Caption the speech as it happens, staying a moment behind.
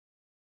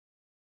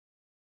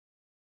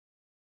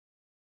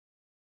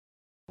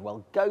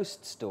Well,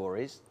 Ghost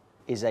Stories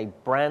is a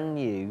brand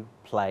new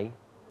play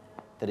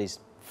that is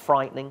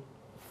frightening,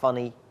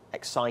 funny,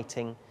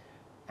 exciting,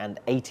 and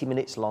 80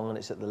 minutes long, and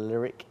it's at the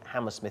Lyric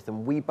Hammersmith,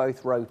 and we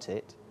both wrote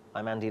it.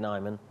 I'm Andy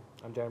Nyman.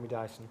 I'm Jeremy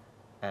Dyson.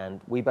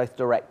 And we both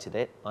directed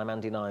it. I'm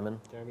Andy Nyman.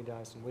 Jeremy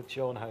Dyson, with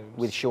Sean Holmes.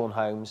 With Sean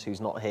Holmes,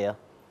 who's not here.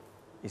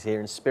 He's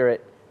here in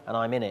spirit, and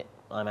I'm in it.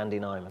 I'm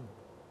Andy Nyman.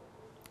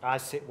 I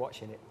sit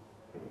watching it.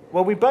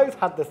 Well, we both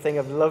had the thing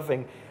of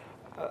loving,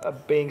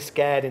 being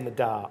scared in the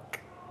dark.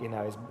 You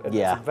know, it's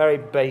a very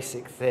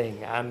basic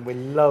thing, and we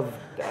love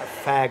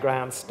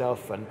fairground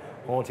stuff and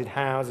haunted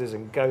houses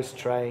and ghost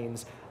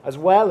trains, as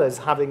well as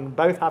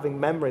both having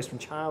memories from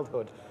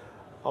childhood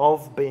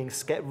of being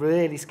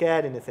really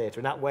scared in the theatre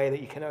in that way that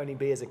you can only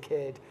be as a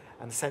kid,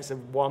 and the sense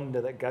of wonder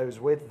that goes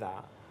with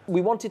that. We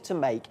wanted to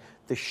make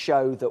the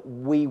show that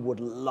we would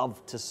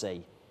love to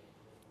see.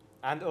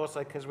 And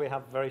also because we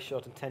have very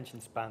short attention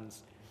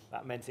spans,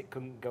 that meant it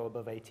couldn't go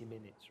above 80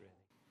 minutes, really.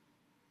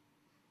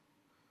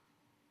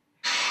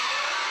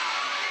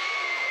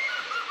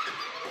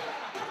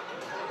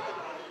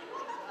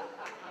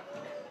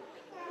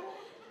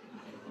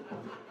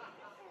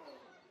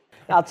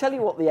 Now, I'll tell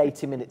you what the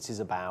 80 minutes is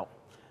about.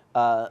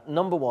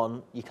 Number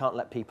one, you can't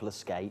let people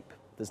escape.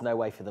 There's no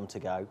way for them to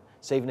go.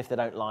 So even if they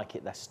don't like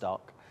it, they're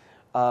stuck.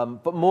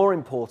 But more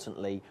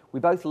importantly, we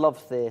both love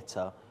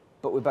theatre,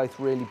 but we're both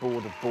really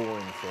bored of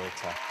boring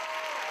theatre.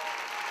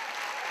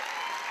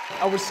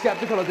 I was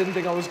sceptical. I didn't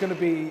think I was going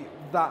to be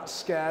that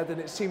scared, and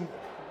it seemed,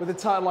 with a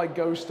title like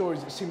Ghost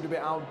Stories, it seemed a bit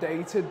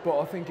outdated, but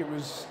I think it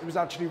was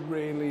actually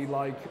really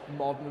like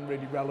modern and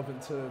really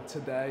relevant to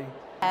today.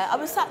 I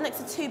was sat next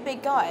to two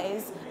big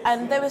guys,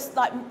 and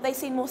they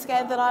seemed more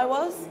scared than I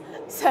was.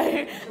 So,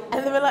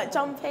 and they were like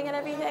jumping and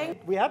everything.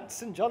 We had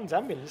St John's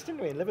Ambulance,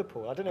 didn't we, in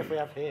Liverpool? I don't know if we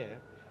have here.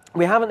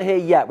 We haven't here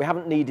yet. We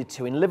haven't needed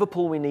to. In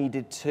Liverpool, we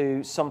needed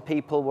to. Some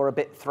people were a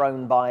bit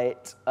thrown by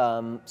it,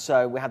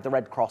 so we had the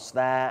Red Cross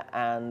there,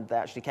 and they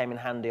actually came in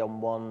handy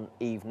on one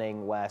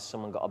evening where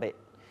someone got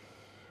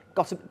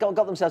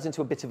themselves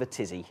into a bit of a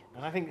tizzy.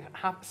 And I think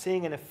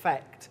seeing an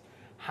effect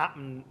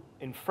happen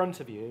in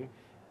front of you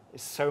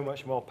is so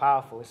much more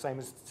powerful. The same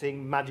as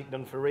seeing magic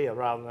done for real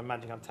rather than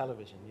magic on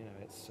television. You know,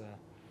 it's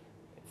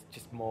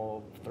just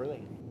more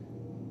thrilling.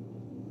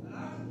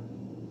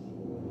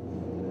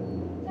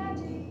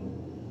 Daddy,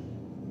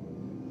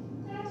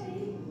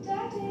 Daddy,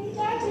 Daddy,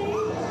 Daddy.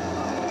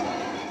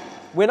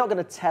 We're not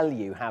going to tell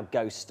you how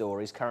Ghost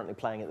Stories, currently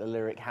playing at the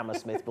Lyric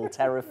Hammersmith, will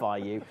terrify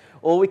you.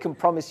 All we can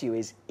promise you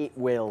is it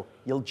will.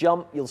 You'll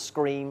jump, you'll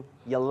scream,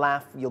 you'll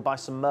laugh, you'll buy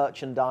some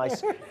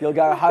merchandise, you'll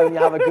go home,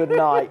 you'll have a good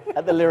night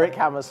at the Lyric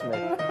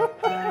Hammersmith.